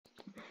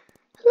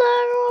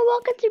Hello,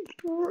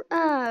 everyone.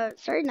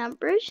 Welcome to not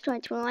Bruce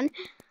 2021.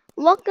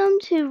 Welcome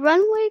to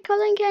Runway,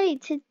 Collin County.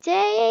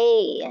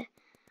 Today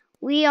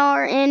we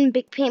are in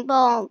Big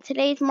Paintball.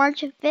 Today is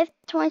March 5th,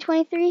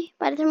 2023.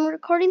 By the time we're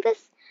recording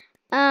this,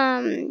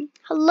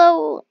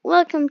 hello,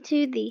 welcome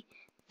to the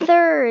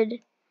third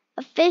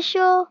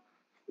official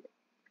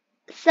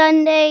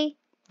Sunday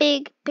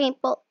Big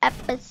Paintball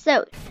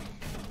episode.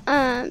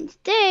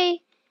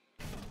 Today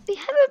we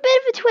have a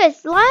bit of a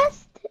twist.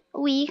 Last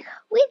week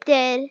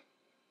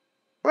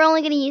we're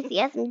only going to use the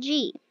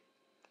SMG.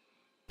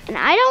 And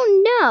I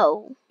don't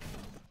know.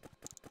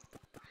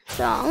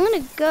 So I'm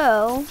going to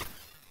go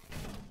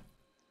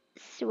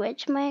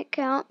switch my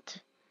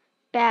account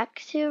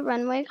back to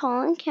Runway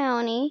Collin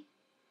County.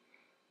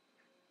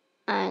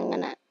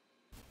 No.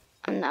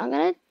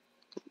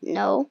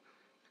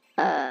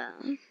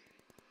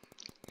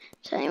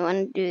 So I want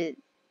to do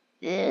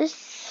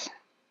this.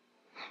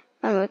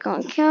 Runway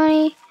Collin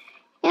County.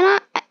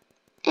 And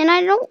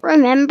I don't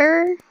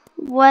remember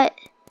what.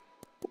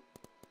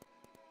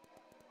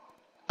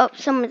 Oh,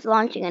 someone's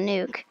launching a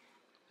nuke.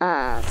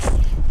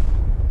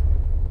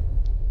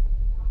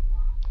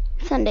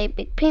 Sunday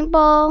Big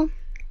Paintball.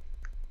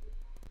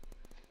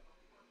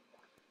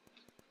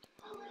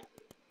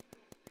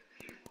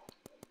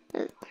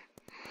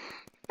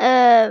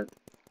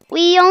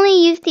 We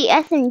only used the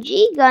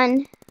SMG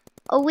gun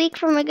a week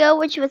from ago,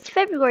 which was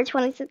February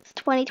 26,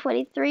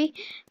 2023.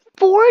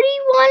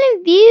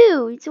 41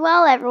 views.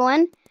 Well,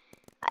 everyone,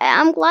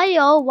 I'm glad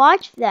you all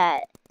watched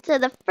that. So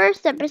the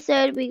first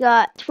episode we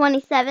got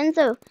 27,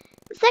 so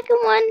the second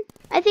one,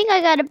 I think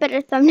I got a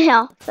better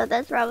thumbnail, so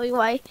that's probably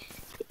why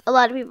a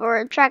lot of people were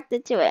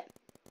attracted to it.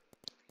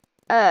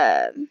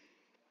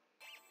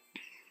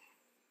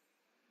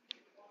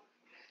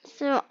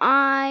 So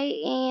I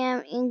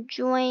am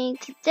enjoying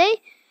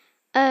today.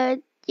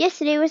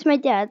 Yesterday was my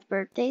dad's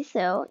birthday,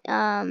 so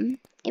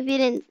if you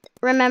didn't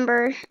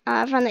remember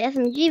from the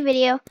SMG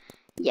video,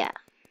 yeah.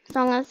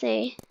 So I'm gonna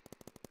say.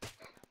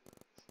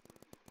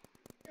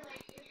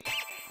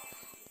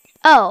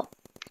 Oh,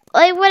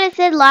 like what I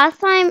said last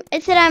time,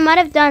 it said I might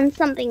have done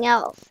something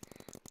else,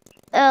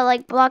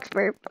 like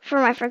Bloxburg for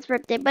my friend's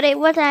birthday, but it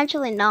was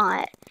actually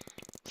not.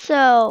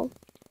 So,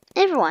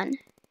 everyone,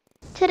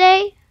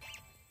 today,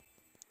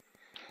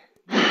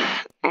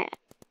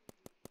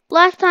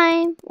 last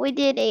time we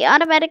did a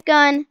automatic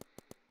gun.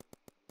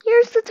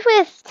 Here's the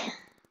twist.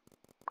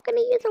 I'm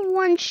gonna use a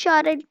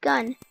one-shotted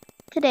gun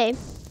today,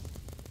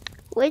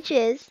 which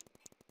is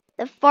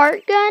the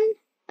fart gun,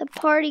 the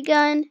party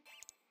gun,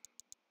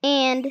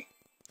 and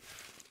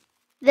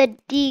the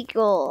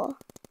Dual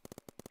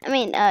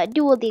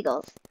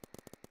Deagles.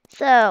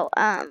 So,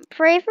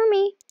 pray for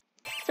me.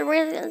 So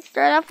we're gonna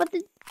start off with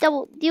the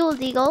Dual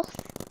Deagles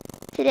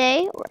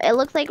today. It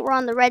looks like we're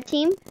on the red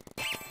team.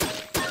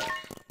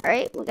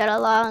 Alright, we got a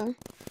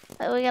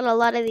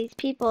lot of these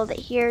people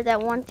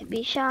that want to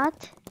be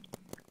shot.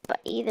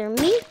 But either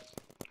me.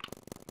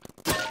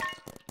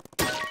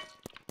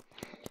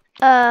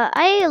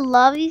 I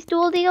love these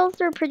Dual Deagles.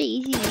 They're pretty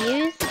easy to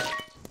use.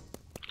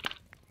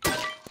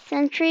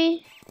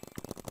 Sentry.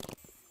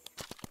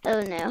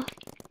 Oh no.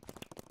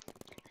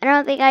 I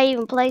don't think I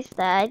even placed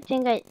that.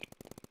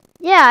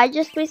 I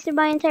just wasted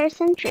my entire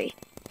sentry.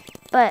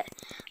 But,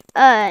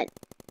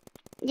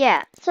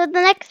 yeah. So the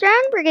next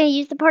round, we're gonna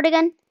use the party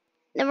gun.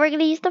 Then we're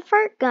gonna use the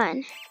fart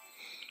gun.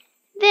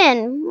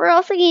 Then, we're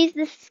also gonna use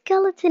the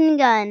skeleton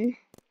gun.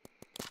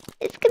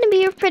 It's gonna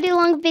be a pretty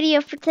long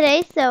video for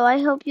today, so I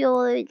hope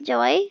you'll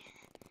enjoy.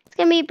 It's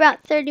gonna be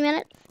about 30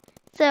 minutes.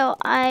 So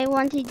I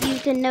wanted you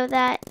to know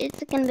that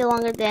it's going to be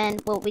longer than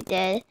what we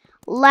did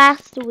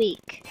last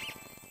week.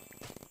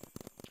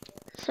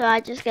 So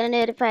I'm just going to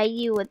notify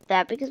you with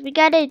that because we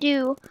got to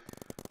do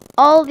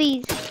all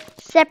these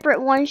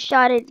separate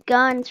one-shotted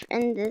guns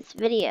in this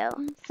video.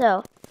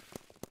 So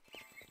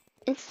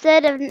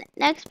instead of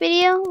next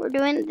video, we're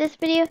doing this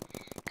video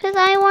because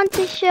I want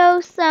to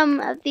show some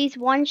of these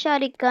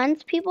one-shotted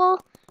guns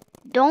people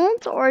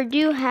don't or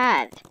do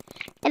have.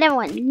 And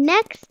everyone,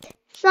 next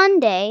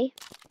Sunday,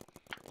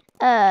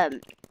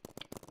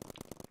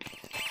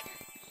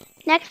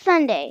 next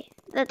Sunday,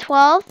 the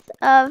 12th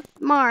of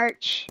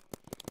March,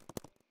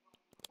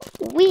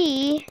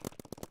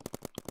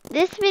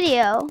 this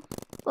video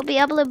will be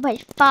uploaded by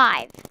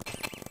 5.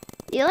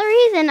 The only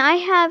reason I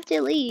have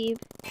to leave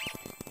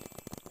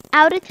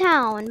out of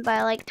town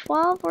by like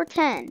 12 or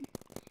 10,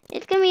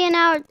 it's gonna be an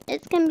hour,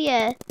 it's gonna be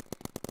a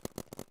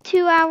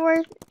 2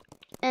 hour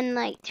and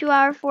like 2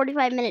 hour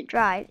 45-minute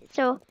drive.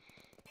 So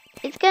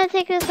it's gonna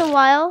take us a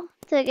while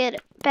to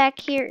get back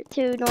here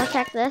to North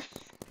Texas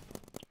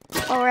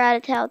while we're out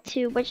of town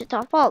to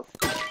Wichita Falls.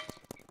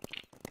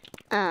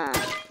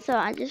 So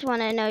I just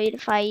want to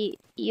notify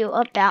you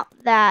about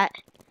that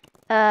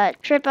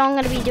trip I'm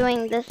going to be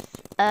doing this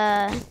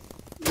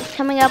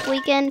coming up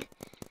weekend.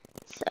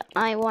 So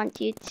I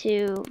want you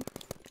to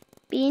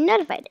be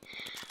notified.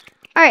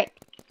 Alright,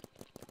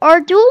 our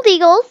Dual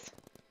Deagles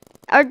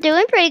are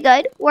doing pretty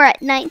good. We're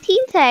at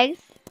 19 tags,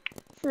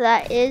 so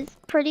that is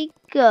pretty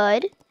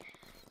good.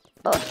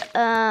 But,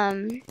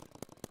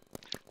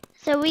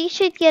 So we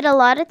should get a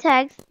lot of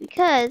tags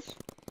because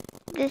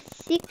this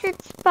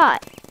secret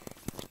spot.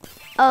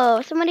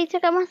 Oh, somebody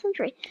took out my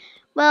sentry.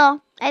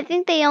 Well, I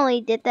think they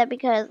only did that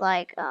because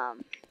like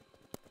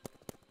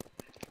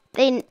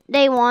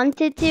they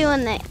wanted to,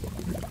 and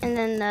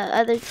then the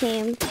other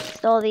team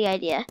stole the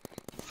idea.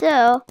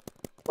 So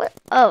what?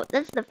 Oh,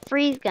 that's the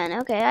freeze gun.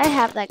 Okay, I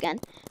have that gun,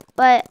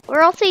 but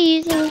we're also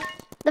using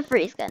the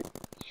freeze gun.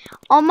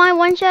 All my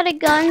one-shotted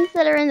guns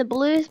that are in the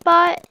blue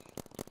spot,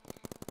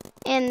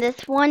 and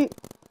this one,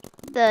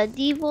 the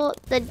deagle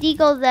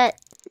that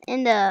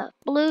in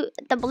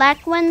the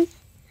black ones,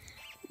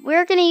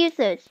 we're gonna use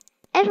those.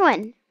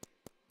 Everyone,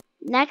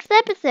 next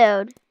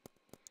episode,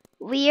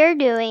 we are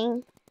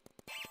doing,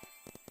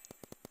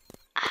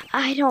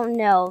 I don't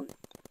know,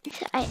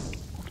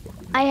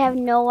 I have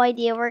no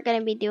idea what we're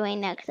gonna be doing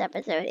next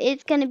episode.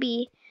 It's gonna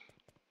be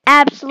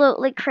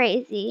absolutely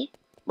crazy.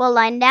 Well,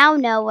 I now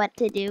know what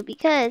to do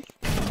because,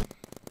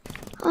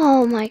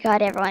 oh my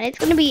god, everyone, it's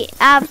gonna be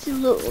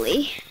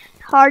absolutely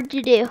hard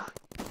to do.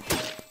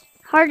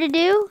 Hard to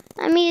do?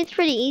 I mean, it's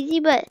pretty easy,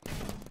 but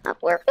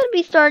we're gonna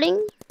be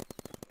starting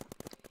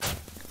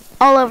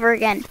all over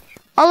again.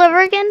 All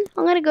over again,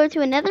 I'm gonna go to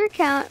another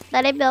account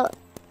that I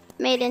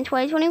made in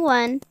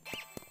 2021,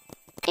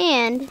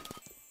 and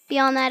be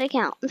on that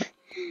account.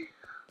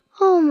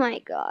 Oh my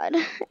god.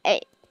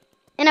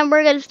 And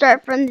we're gonna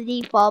start from the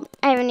default.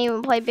 I haven't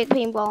even played Big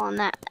Paintball on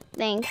that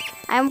thing.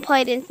 I haven't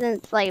played it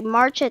since like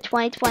March of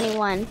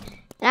 2021. And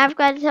I've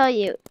got to tell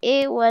you,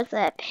 it was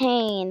a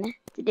pain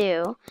to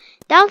do.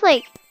 That was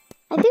like,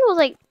 I think it was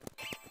like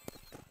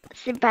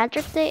St.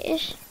 Patrick's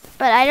Day-ish.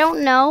 But I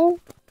don't know.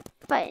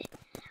 But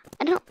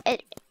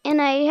and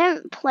I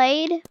haven't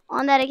played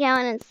on that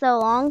account in so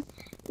long.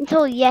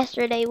 Until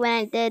yesterday when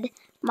I did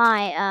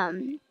my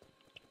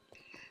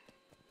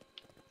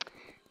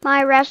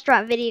my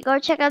restaurant video. Go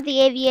check out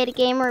the Aviator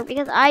Gamer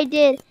because I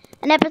did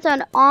an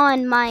episode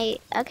on my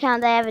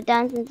account that I haven't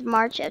done since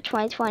March of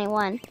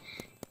 2021.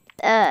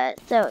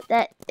 So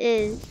that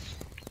is,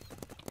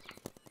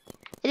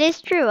 it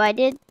is true. I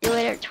did do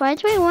it in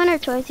 2021 or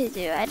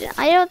 2022.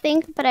 I don't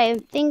think, but I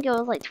think it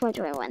was like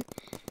 2021.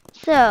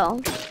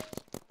 So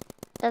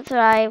that's what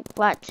I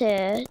got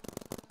to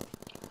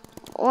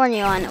warn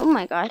you on. Oh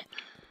my god.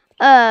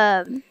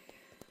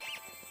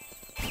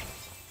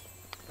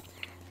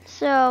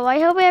 So I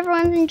hope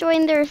everyone's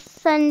enjoying their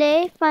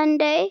Sunday fun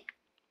day.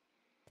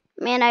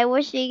 Man, I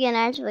wish you can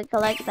actually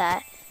collect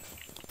that.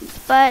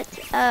 But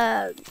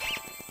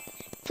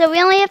so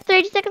we only have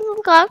 30 seconds on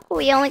the clock.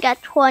 We only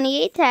got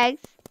 28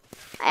 tags.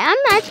 I'm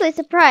actually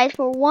surprised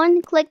for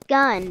one click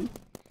gun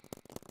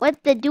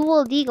with the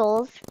Dual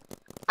Deagles.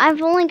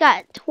 I've only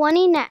got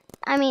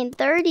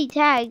 30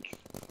 tags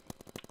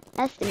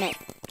estimate.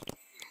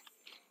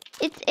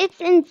 It's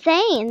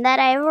insane that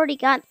I've already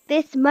got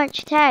this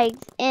much tags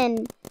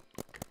in,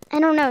 I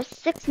don't know,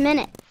 6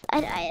 minutes.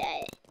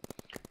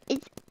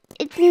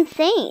 It's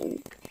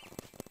insane.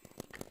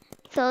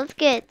 So let's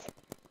get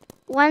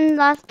one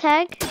last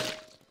tag.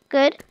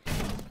 Good.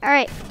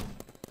 Alright.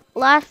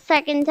 Last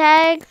second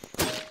tags.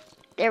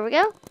 There we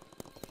go.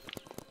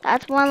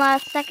 That's one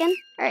last second.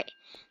 Alright.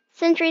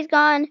 Sentry's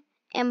gone.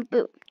 And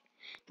boom.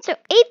 So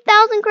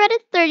 8,000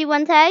 credits,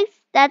 31 tags.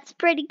 That's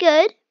pretty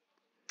good.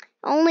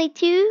 Only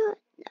 2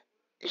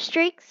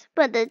 streaks,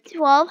 but the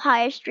 12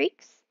 higher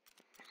streaks.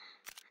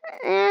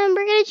 And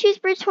we're going to choose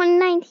Bridge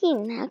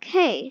 2019.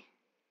 Okay.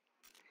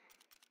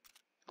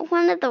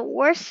 One of the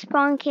worst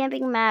spawn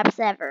camping maps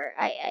ever.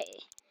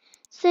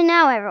 So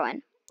now,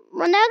 everyone,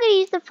 we're now going to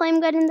use the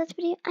flame gun in this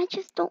video. I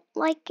just don't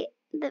like it,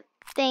 the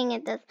thing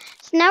it does.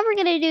 So now we're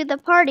going to do the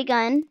party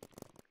gun.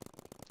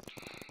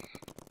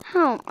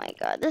 Oh my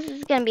god, this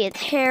is going to be a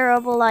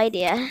terrible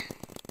idea.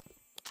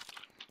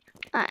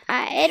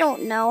 I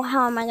don't know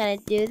how am I going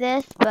to do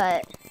this,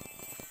 but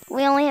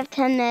we only have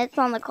 10 minutes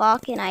on the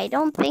clock, and I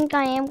don't think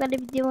I am going to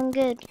be doing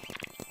good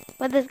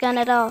with this gun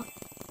at all.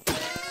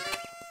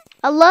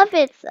 I love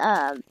its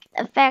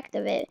effect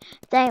of it.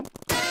 Dang.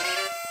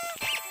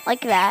 Like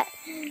that.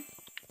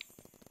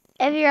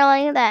 If you're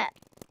like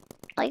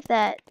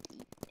that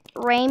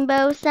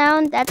rainbow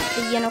sound, that's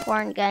the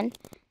unicorn gun.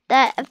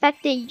 That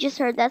effect that you just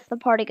heard, that's the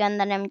party gun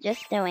that I'm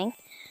just doing.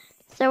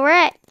 So we're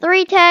at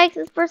 3 tags.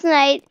 This person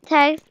at 8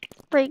 tags.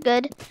 Pretty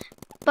good.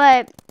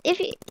 But if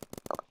you...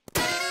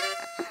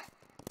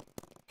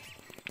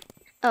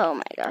 Oh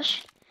my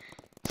gosh.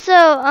 So,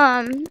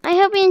 I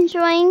hope you're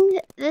enjoying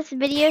this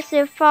video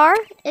so far.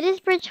 It is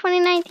Bridge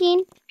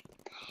 2019.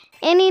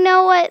 And you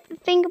know what?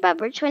 Think about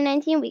Bridge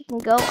 2019, we can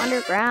go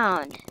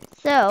underground.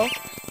 So,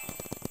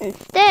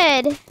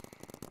 instead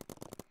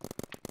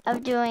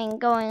of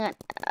going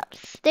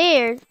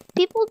upstairs,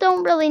 people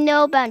don't really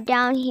know about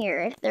down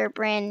here if they're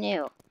brand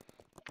new.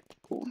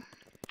 Ooh.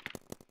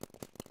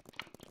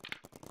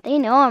 They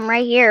know I'm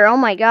right here. Oh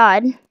my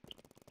god.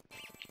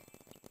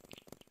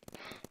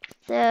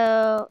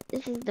 So,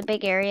 this is the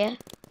big area.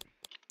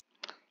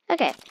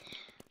 Okay.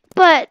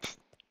 But,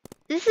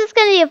 this is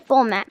going to be a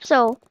full map.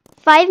 So,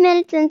 5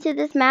 minutes into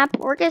this map,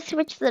 we're going to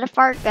switch to the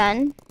fart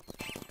gun.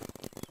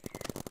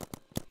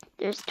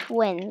 There's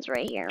twins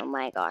right here. Oh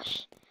my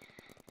gosh.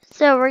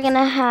 So we're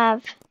gonna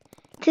have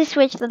to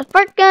switch to the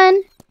fart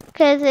gun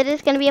because it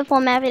is gonna be a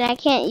full map, and I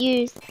can't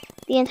use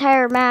the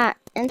entire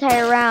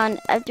round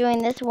of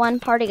doing this one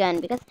party gun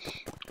because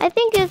I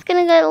think it's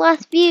gonna get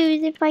less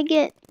views if I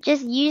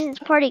just use this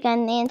party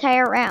gun the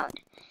entire round.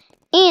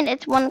 And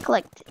it's one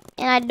clicked,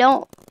 and I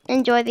don't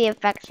enjoy the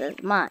effects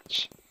as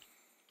much.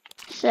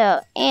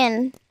 So,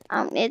 and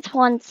it's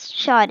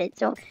one-shotted.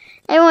 So,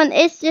 everyone,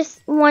 it's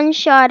just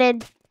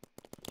one-shotted.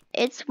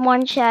 It's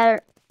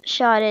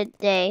one-shotted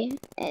day.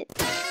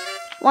 It's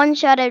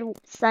one-shotted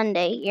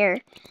Sunday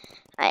here.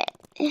 I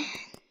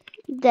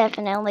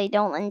definitely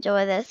don't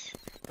enjoy this,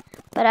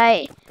 but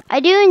I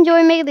do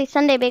enjoy making these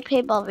Sunday Big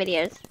Paintball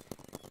videos.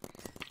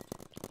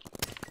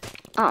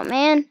 Oh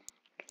man.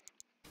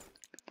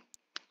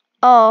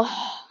 Oh,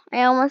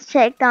 I almost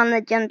checked on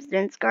the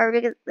gemstone scar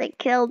because they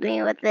killed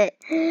me with it.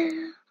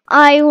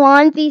 I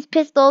want these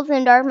pistols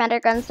and dark matter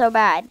guns so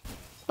bad,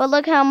 but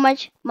look how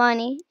much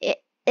money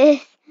it is.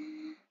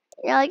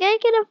 You're like, you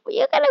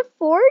can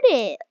afford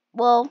it.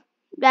 Well,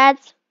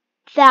 that's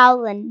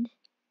 1,000.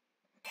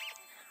 I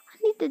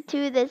need to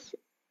do this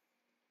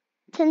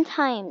 10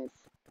 times.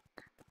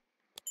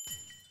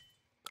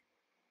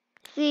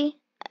 See,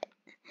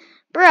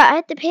 bruh, I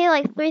had to pay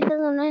like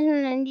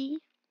 3,990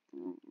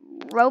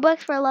 Robux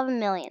for 11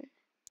 million.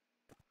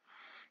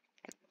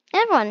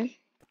 Everyone,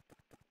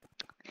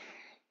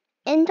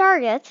 in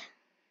Target,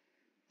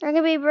 they're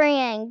gonna be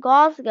bringing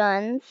Gauss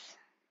guns.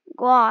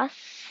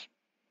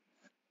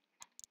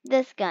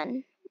 This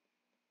gun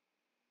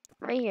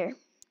right here.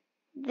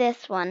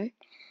 This one.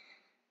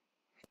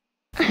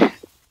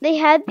 They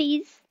had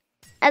these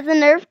as a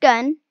Nerf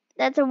gun.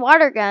 That's a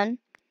water gun.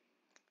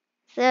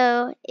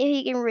 So if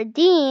you can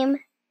redeem,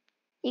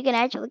 you can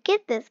actually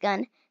get this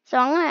gun. So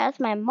I'm gonna ask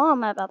my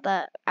mom about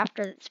that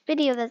after this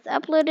video that's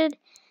uploaded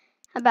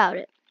about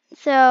it.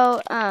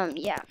 So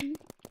yeah,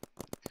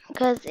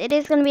 because it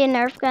is gonna be a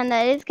Nerf gun.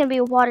 That is gonna be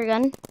a water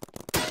gun.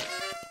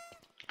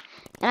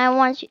 And I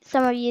want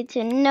some of you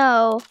to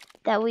know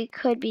that we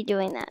could be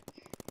doing that.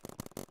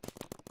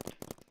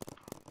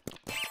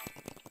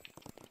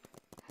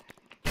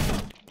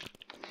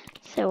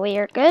 So we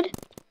are good.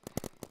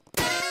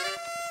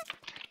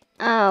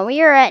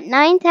 We are at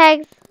 9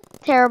 tags.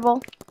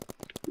 Terrible.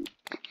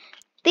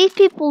 These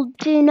people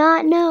do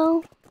not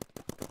know.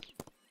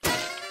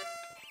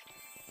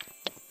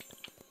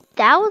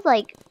 That was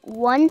like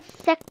 1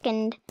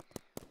 second.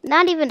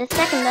 Not even a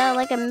second, though,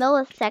 like a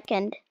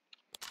millisecond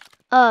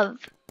of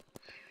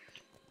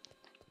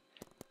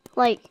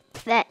like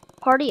that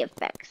party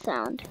effect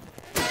sound.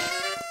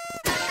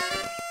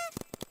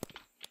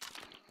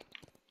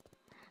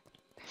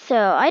 So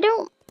I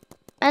don't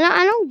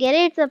get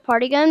it. It's a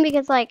party gun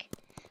because like,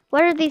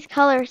 what are these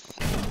colors?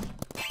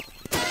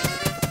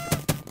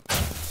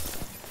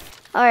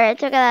 Alright, I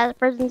took it as a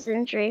person's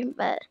entry,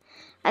 but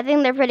I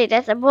think they're pretty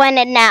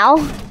disappointed now.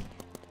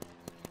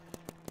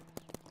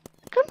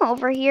 Come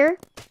over here.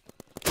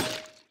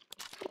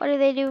 What do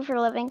they do for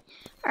a living?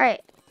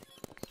 Alright.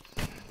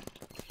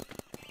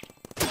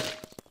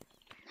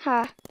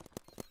 Huh.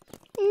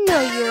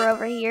 No, you're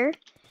over here.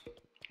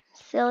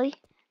 Silly.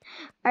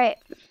 Alright.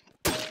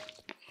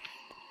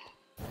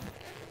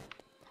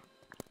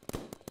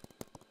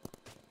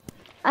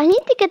 I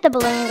need to get the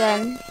balloon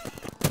gun.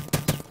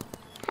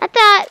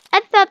 I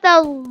thought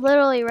that was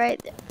literally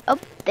right there. Oh,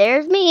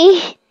 there's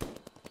me.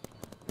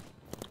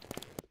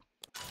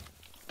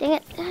 Dang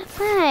it.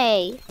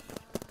 Hi.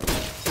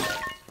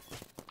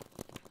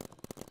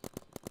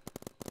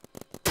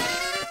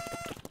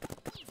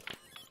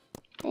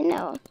 I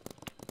know.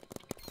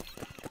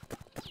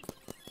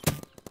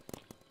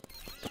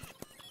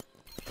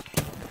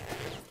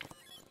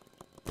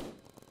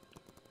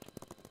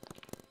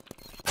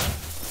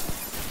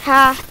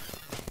 Ha.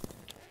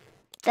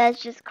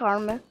 That's just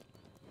karma.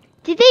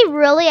 Did they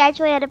really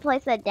actually have to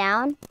place that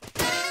down?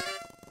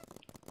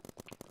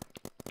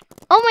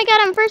 Oh my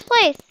god, I'm first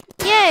place!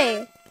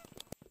 Yay!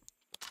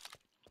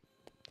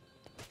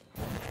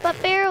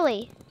 But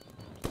barely.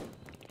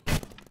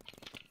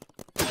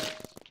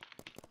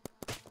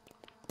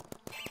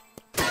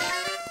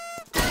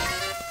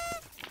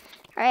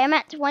 Alright, I'm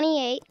at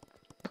 28.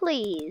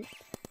 Please.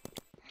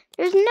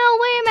 There's no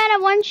way I'm at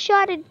a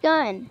one-shotted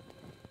gun.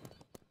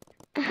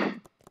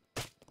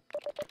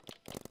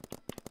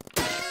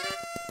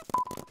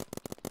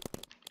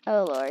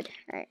 Oh lord.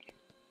 Alright.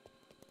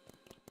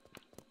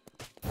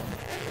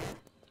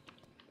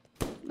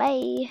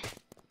 Bye.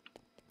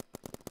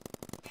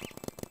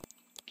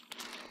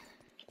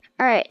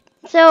 Alright.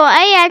 So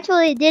I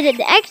actually did an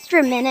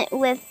extra minute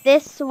with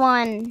this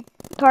one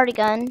party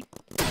gun.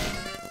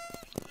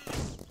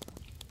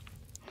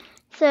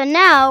 So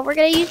now we're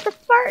gonna use the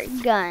fart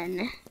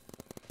gun.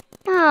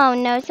 Oh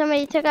no,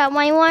 somebody took out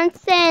my 1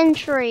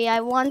 sentry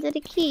I wanted to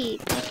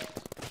keep.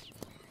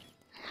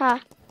 Huh.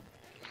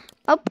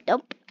 Oh,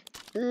 nope.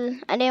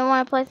 I didn't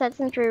want to place that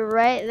sentry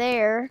right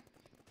there.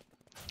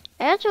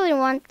 I actually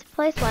want to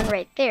place one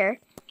right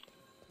there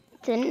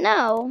to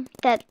know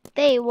that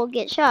they will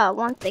get shot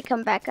once they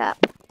come back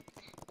up.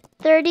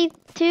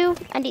 32.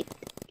 I need.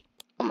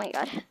 Oh my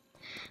god.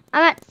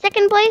 I'm at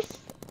second place.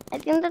 I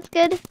think that's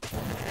good.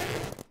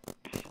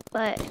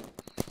 But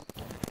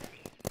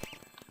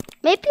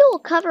maybe we'll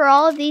cover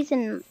all of these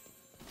in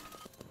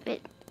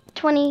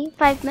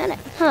 25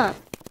 minutes, huh?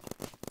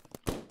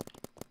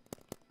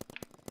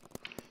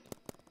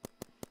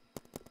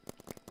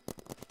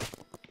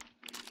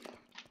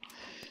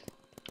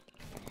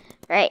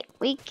 Right,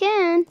 we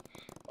can.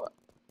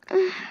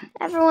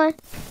 Everyone,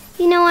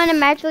 you know what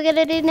I'm actually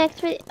gonna do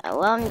next week? Oh,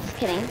 well, I'm just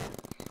kidding.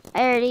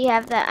 I already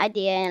have that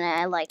idea and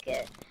I like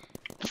it.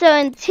 So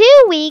in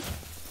 2 weeks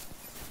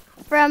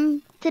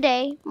from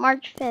today,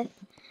 March 5th,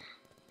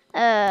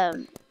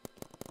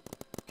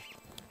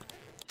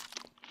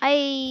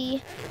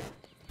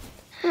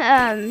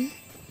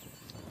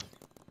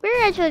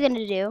 we're actually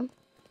gonna do.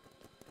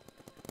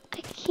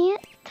 I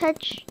can't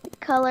touch the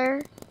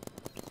color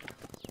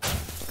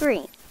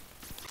green.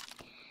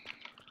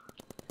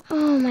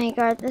 Oh my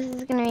god, this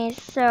is gonna be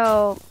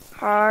so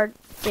hard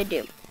to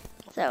do.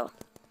 So,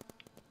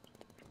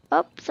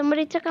 oh,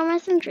 somebody took on my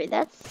sentry.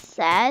 That's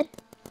sad.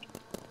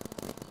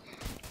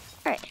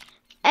 Alright,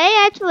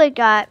 I actually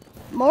got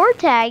more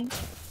tags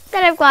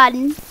that I've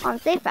gotten on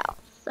Safe House.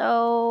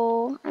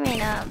 So, I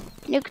mean,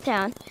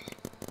 Nuketown.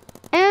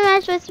 And I'm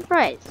actually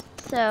surprised.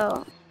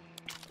 So,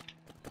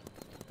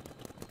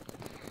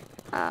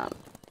 I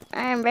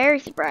am very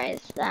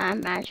surprised that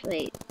I'm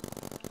actually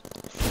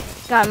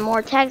gotten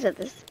more tags with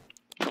this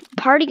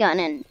party gun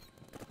and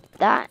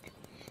that.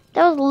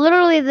 That was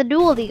literally the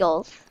Dual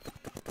Deagles.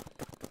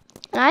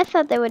 And I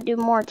thought they would do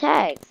more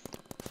tags.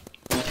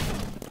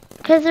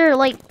 Because there are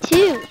like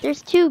two.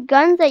 There's 2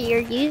 guns that you're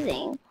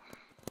using.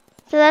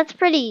 So that's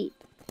pretty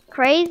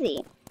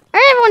crazy.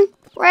 Alright everyone,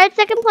 we're at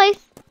second place.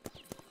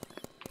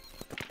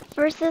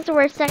 First is the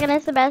worst, second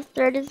is the best,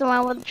 third is the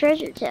one with the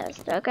treasure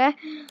chest, okay?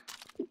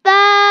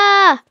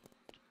 Bah!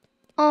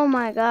 Oh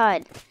my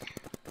god.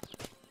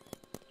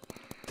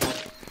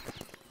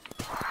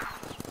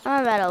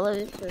 I'm about to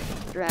lose this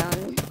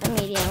drone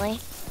immediately.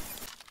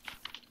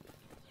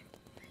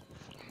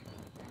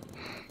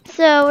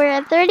 So we're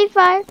at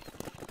 35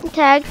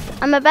 tags.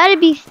 I'm about to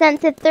be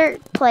sent to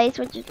 3rd place,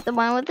 which is the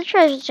one with the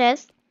treasure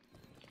chest.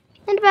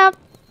 In about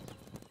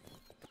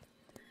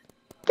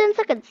 10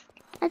 seconds,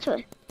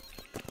 actually.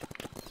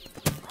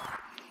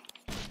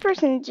 This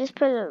person just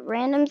put a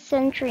random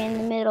sentry in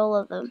the middle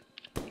of the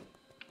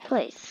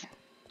place.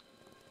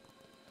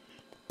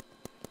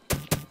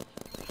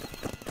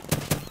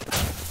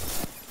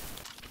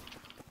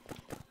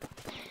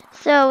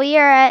 So we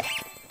are at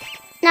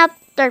now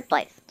 3rd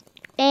place.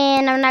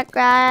 And I'm not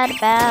glad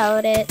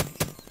about it.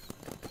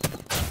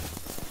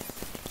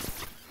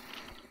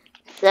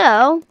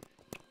 So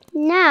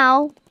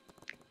now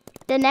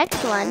the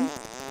next one.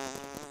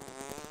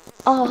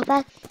 Oh,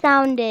 that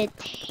sounded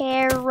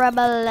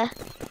terrible.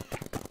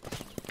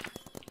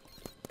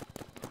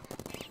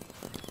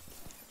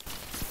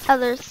 Oh,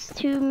 there's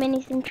too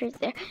many sentries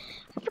there.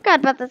 I forgot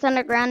about this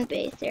underground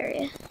base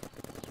area.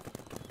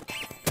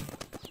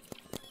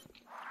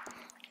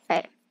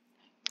 Alright.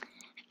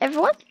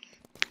 Everyone,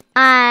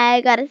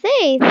 I gotta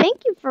say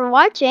thank you for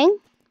watching.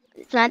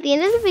 It's not the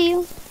end of the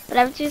video, but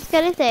I was just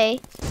gotta say,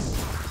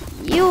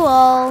 you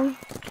all.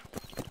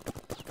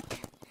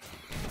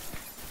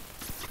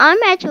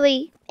 I'm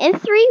actually in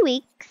 3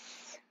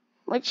 weeks,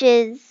 which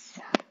is,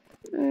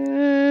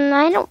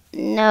 I don't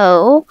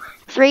know,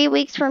 3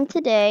 weeks from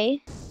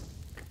today.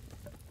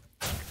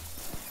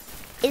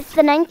 It's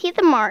the 19th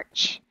of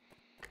March.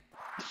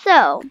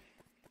 So,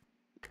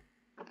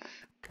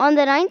 on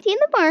the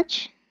 19th of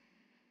March,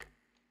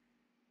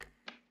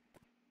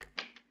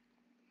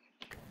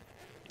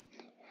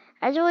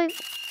 actually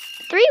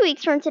 3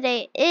 weeks from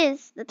today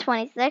is the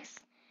 26th.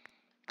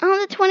 On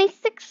the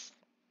 26th,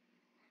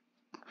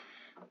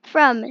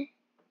 from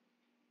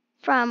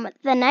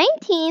the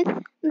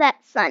 19th,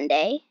 that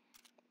Sunday,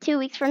 2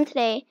 weeks from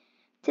today,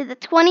 to the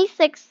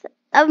 26th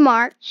of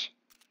March,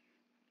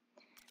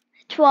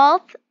 the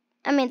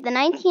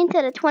 19th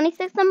to the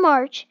 26th of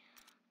March,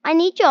 I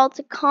need y'all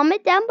to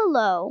comment down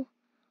below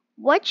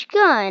which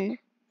gun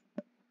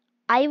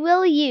I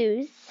will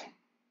use.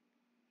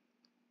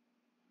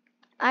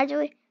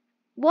 Actually,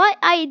 what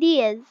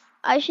ideas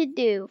I should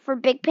do for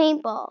big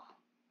paintball.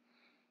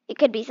 It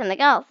could be something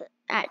else,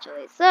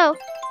 actually. So,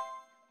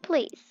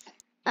 please,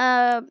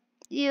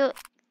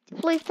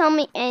 please tell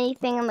me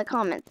anything in the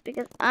comments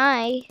because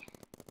oh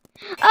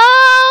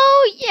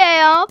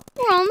yeah,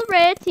 we're on the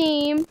red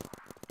team.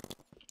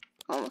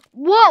 Oh,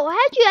 whoa,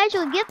 how'd you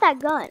actually get that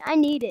gun? I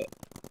need it.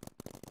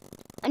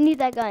 I need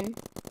that gun.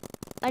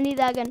 I need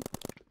that gun.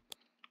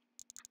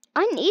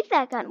 I need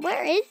that gun.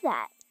 Where is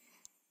that?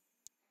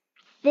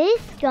 This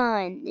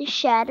gun, the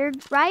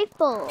shattered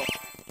rifle.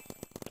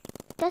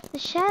 That's the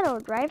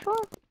shattered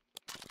rifle?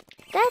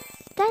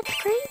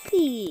 That's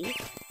crazy.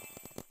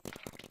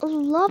 I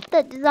love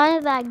the design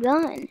of that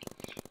gun.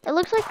 It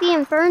looks like the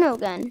Inferno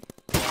gun.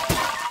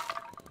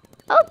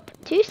 Oh,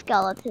 2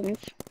 skeletons.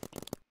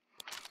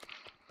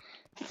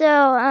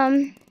 So,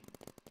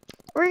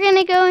 we're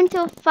gonna go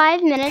until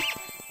 5 minutes.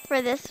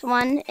 for this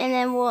one, and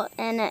then we'll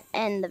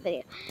end the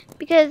video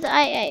because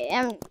I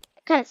am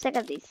kind of sick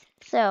of these.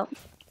 So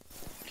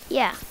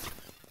yeah.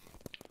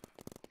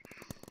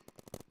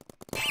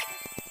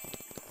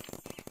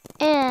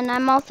 And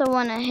I'm also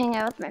want to hang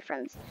out with my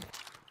friends.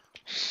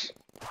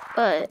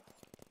 But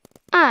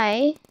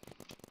I'm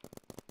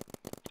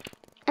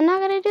not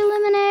going to do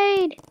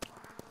lemonade.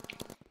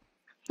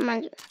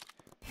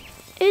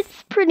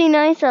 It's pretty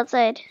nice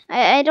outside.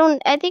 I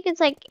think it's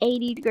like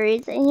 80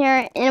 degrees in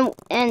here in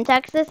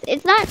Texas.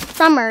 It's not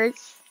summer.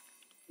 It's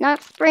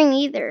not spring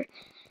either.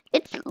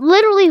 It's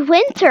literally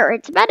winter.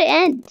 It's about to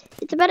end.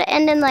 It's about to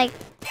end in like,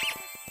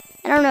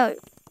 I don't know,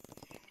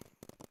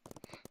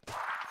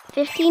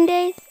 15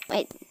 days?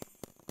 Wait.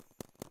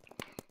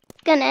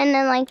 It's gonna end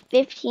in like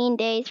 15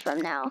 days from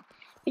now.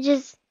 Which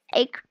is,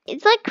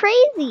 it's like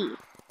crazy.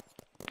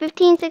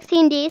 15,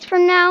 16 days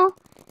from now,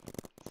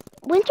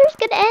 winter's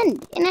gonna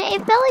end. And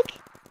it felt like,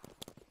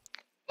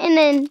 and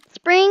then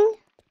spring,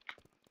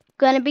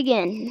 gonna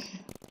begin.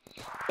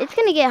 It's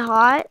gonna get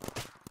hot.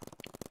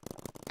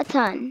 A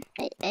ton.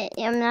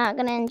 I'm not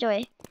gonna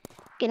enjoy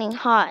getting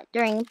hot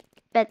during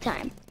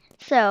bedtime.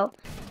 So,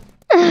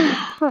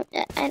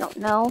 I don't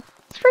know.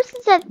 This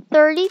person's at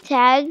 30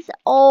 tags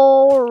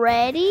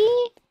already?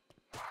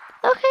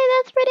 Okay,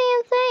 that's pretty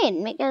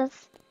insane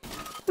because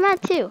I'm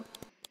at 2.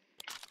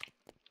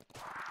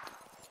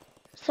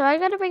 So I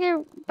got a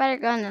better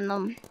gun than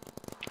them.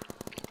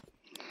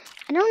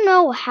 I don't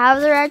know how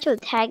they're actually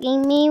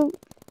tagging me,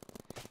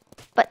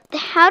 but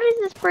how does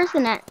this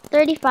person at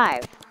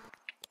 35?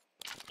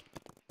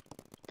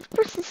 This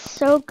person's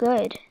so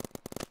good.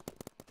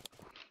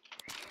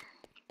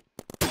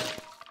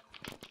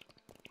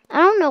 I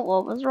don't know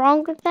what was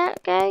wrong with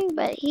that guy,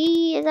 but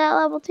he is at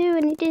level 2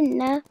 and he didn't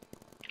know.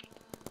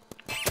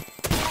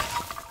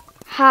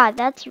 Ha,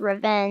 that's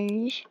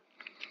revenge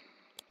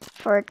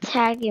for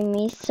tagging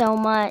me so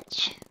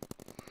much.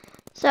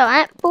 So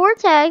at 4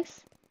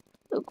 tags,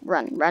 ooh,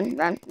 run.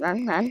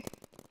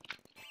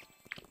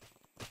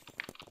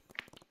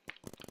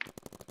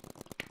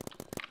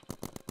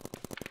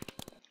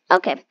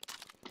 Okay.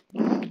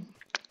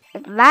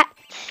 That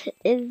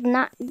is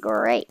not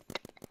great.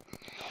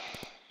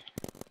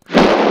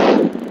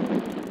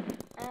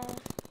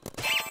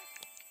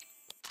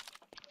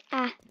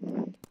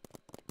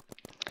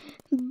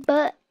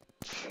 But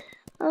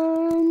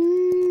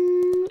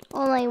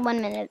only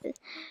 1 minute of this.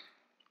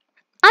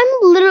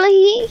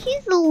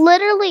 He's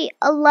literally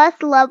a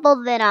less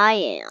level than I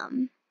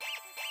am.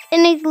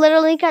 And he's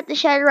literally got the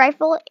shattered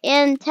rifle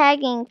and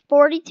tagging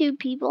 42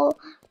 people.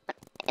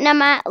 And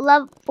I'm at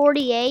level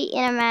 48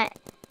 and I'm at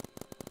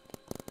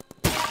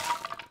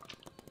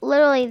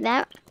literally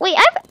that. Wait,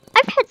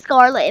 I've had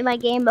Scarlet in my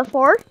game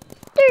before.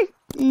 There's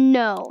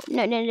no.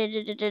 There's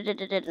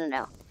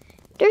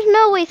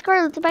no way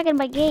Scarlet's back in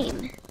my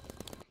game.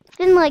 It's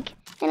been like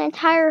an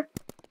entire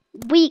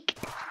week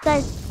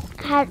since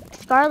I had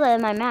Scarlet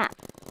in my map.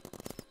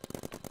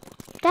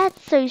 That's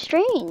so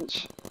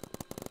strange.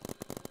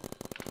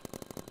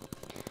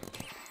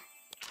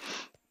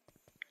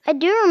 I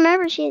do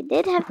remember she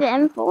did have the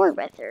M4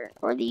 with her,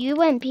 or the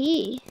UMP.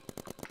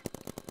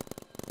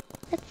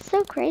 That's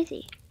so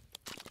crazy.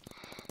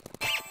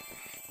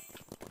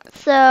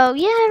 So,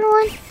 yeah,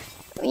 everyone.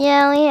 We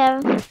only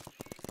have a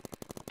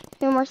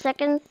few more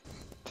seconds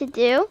to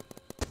do.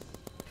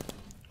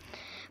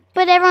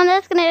 But everyone,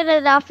 that's going to end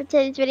it off for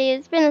today's video.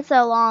 It's been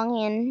so long,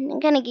 and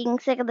I'm kind of getting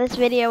sick of this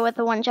video with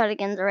the one-shot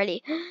guns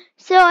already.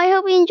 So, I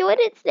hope you enjoyed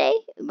it today.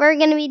 We're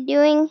going to be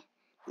doing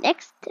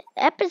next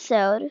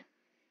episode.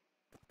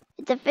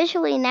 It's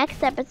officially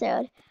next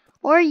episode.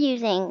 We're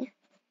using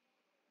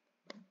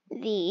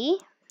the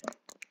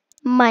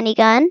money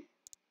gun,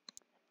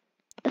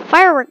 the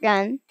firework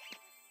gun,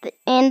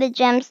 and the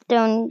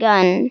gemstone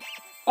gun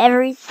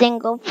every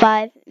single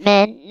 5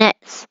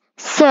 minutes.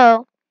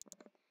 So,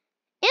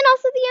 and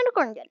also the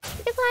unicorn gun,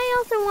 because I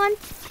also want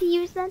to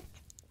use them.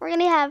 We're going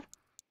to have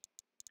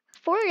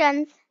 4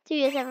 guns to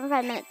use every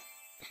 5 minutes.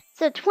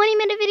 So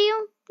 20-minute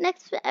video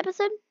next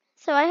episode.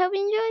 So I hope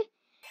you enjoy.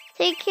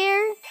 Take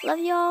care. Love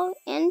y'all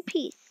and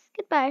peace.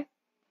 Goodbye.